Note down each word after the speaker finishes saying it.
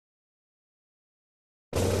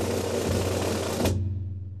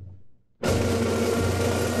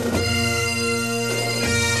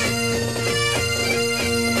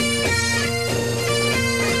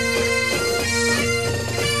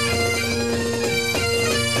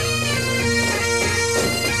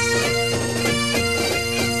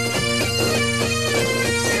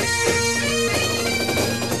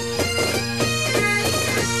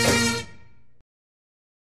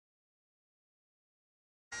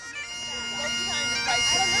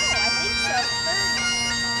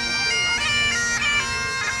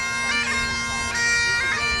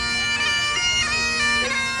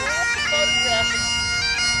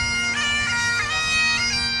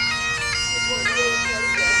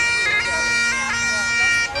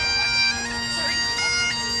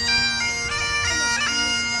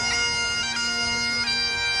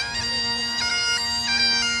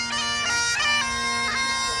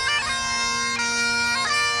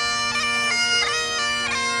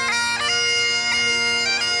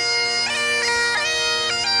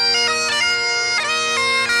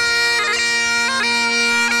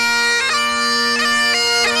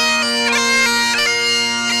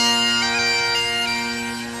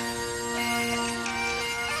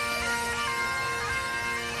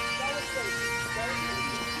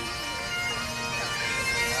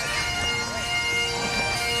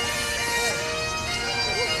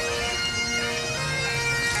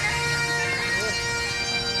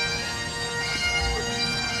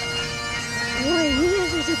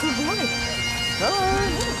Deal.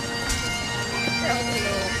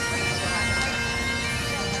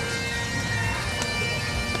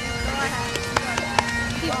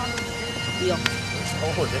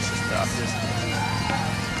 Oh, this is tough. This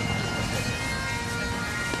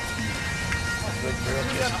good girl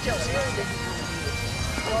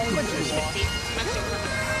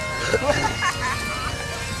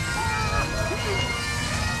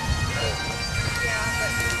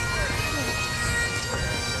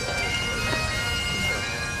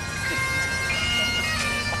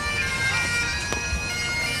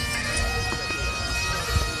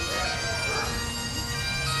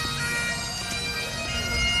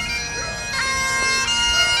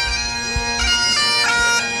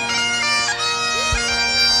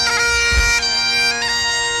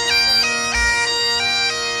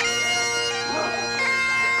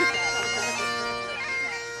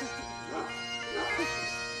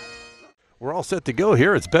We're all set to go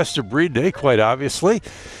here. It's Best of Breed Day, quite obviously.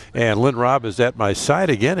 And Lynn Robb is at my side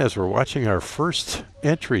again as we're watching our first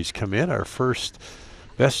entries come in, our first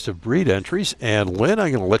Best of Breed entries. And Lynn, I'm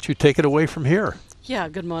going to let you take it away from here. Yeah,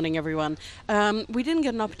 good morning, everyone. We didn't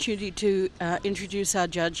get an opportunity to introduce our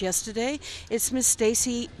judge yesterday. It's Miss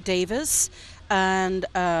Stacy Davis, and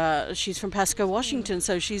she's from Pasco, Washington,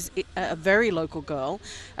 so she's a very local girl.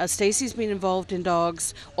 Stacy's been involved in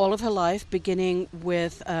dogs all of her life, beginning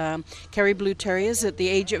with Kerry Blue Terriers at the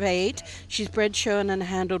age of 8. She's bred, shown, and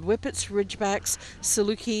handled Whippets, Ridgebacks,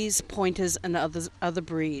 Salukis, Pointers, and other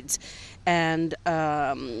breeds. And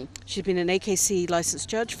she's been an AKC licensed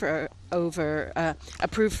judge for over,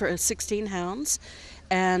 approved for 16 hounds.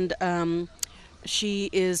 And she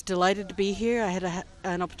is delighted to be here. I had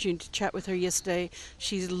an opportunity to chat with her yesterday.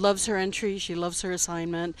 She loves her entry, she loves her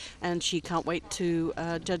assignment, and she can't wait to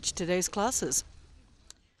judge today's classes.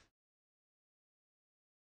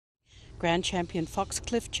 Grand Champion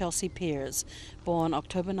Foxcliff Chelsea Piers, born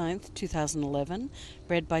October 9th, 2011,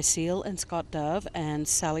 bred by Seal and Scott Dove and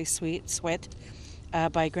Sally Sweat,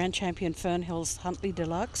 by Grand Champion Fernhills Huntley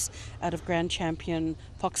Deluxe out of Grand Champion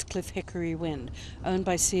Foxcliff Hickory Wind, owned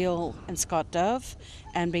by Seal and Scott Dove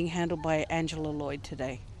and being handled by Angela Lloyd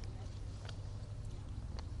today.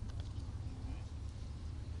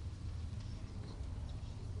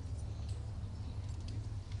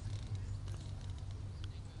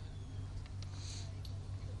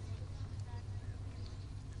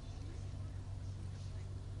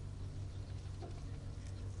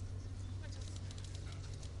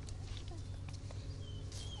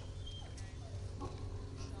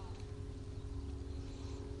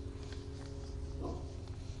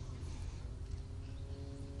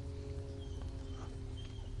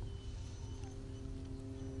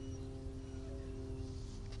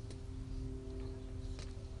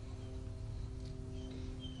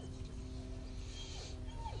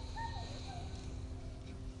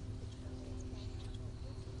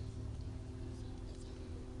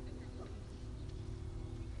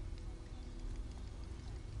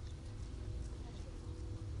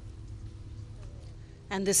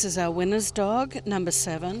 And this is our winner's dog, number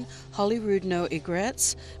 7, Holyrood No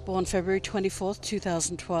Egrets, born February 24th,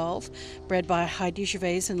 2012, bred by Heidi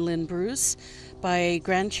Gervais and Lynn Bruce, by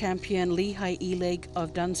Grand Champion Lehigh Eleg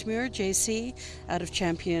of Dunsmuir, JC, out of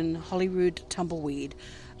Champion Holyrood Tumbleweed,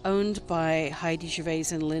 owned by Heidi Gervais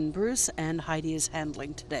and Lynn Bruce, and Heidi is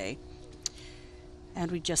handling today.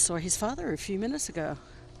 And we just saw his father a few minutes ago.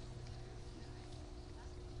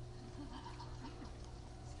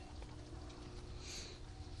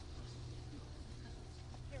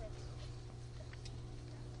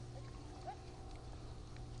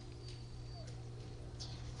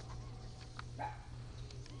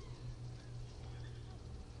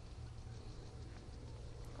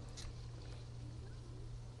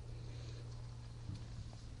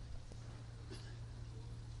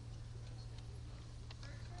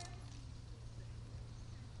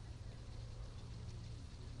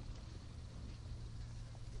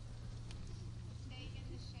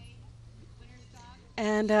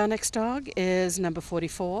 And our next dog is number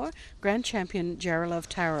 44, Grand Champion Jarelov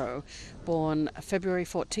Taro, born February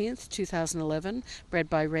 14th, 2011, bred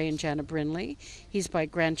by Ray and Jana Brinley. He's by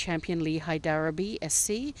Grand Champion Lehigh Darabee,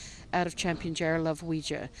 SC, out of Champion Jarelov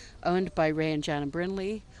Ouija, owned by Ray and Jana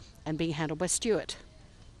Brinley, and being handled by Stuart.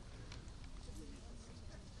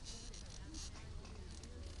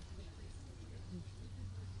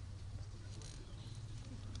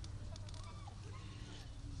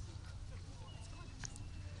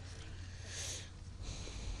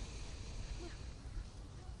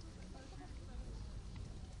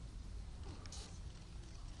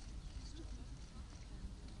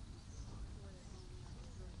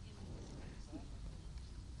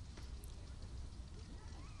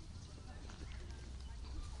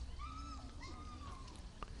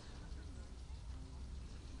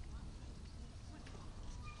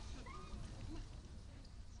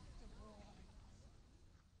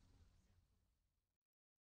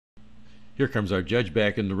 Here comes our judge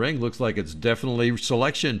back in the ring. Looks like it's definitely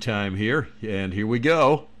selection time here. And here we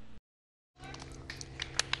go.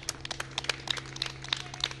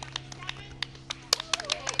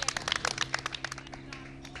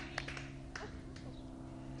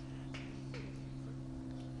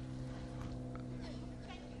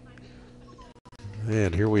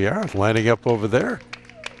 And here we are, lining up over there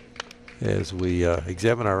as we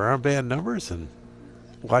examine our armband numbers and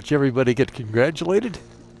watch everybody get congratulated.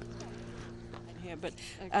 Yeah,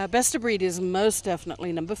 but Best of Breed is most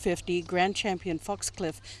definitely number 50, Grand Champion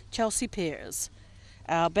Foxcliff, Chelsea Pears.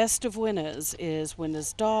 Our Best of Winners is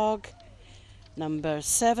Winner's Dog, number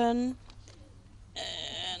 7,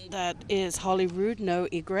 and that is Holyrood, No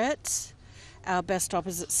Egrets. Our Best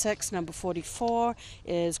Opposite Sex, number 44,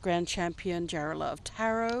 is Grand Champion Jarolove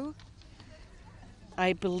Tarot.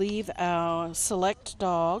 I believe our Select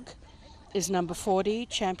Dog is number 40,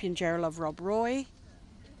 Champion Jarolove Rob Roy.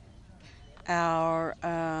 Our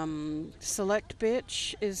Select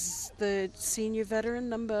Bitch is the Senior Veteran,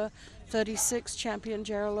 number 36, Champion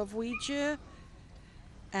Jarolove Ouija.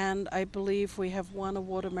 And I believe we have one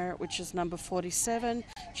Award of Merit, which is number 47,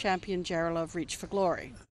 Champion Jarolove Reach for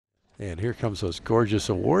Glory. And here comes those gorgeous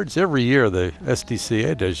awards. Every year the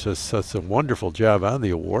SDCA does just such a wonderful job on the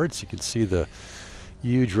awards. You can see the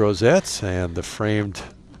huge rosettes and the framed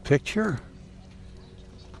picture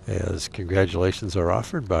as congratulations are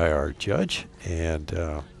offered by our judge. And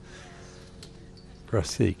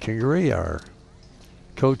Rusty Kingery, our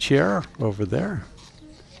co-chair over there,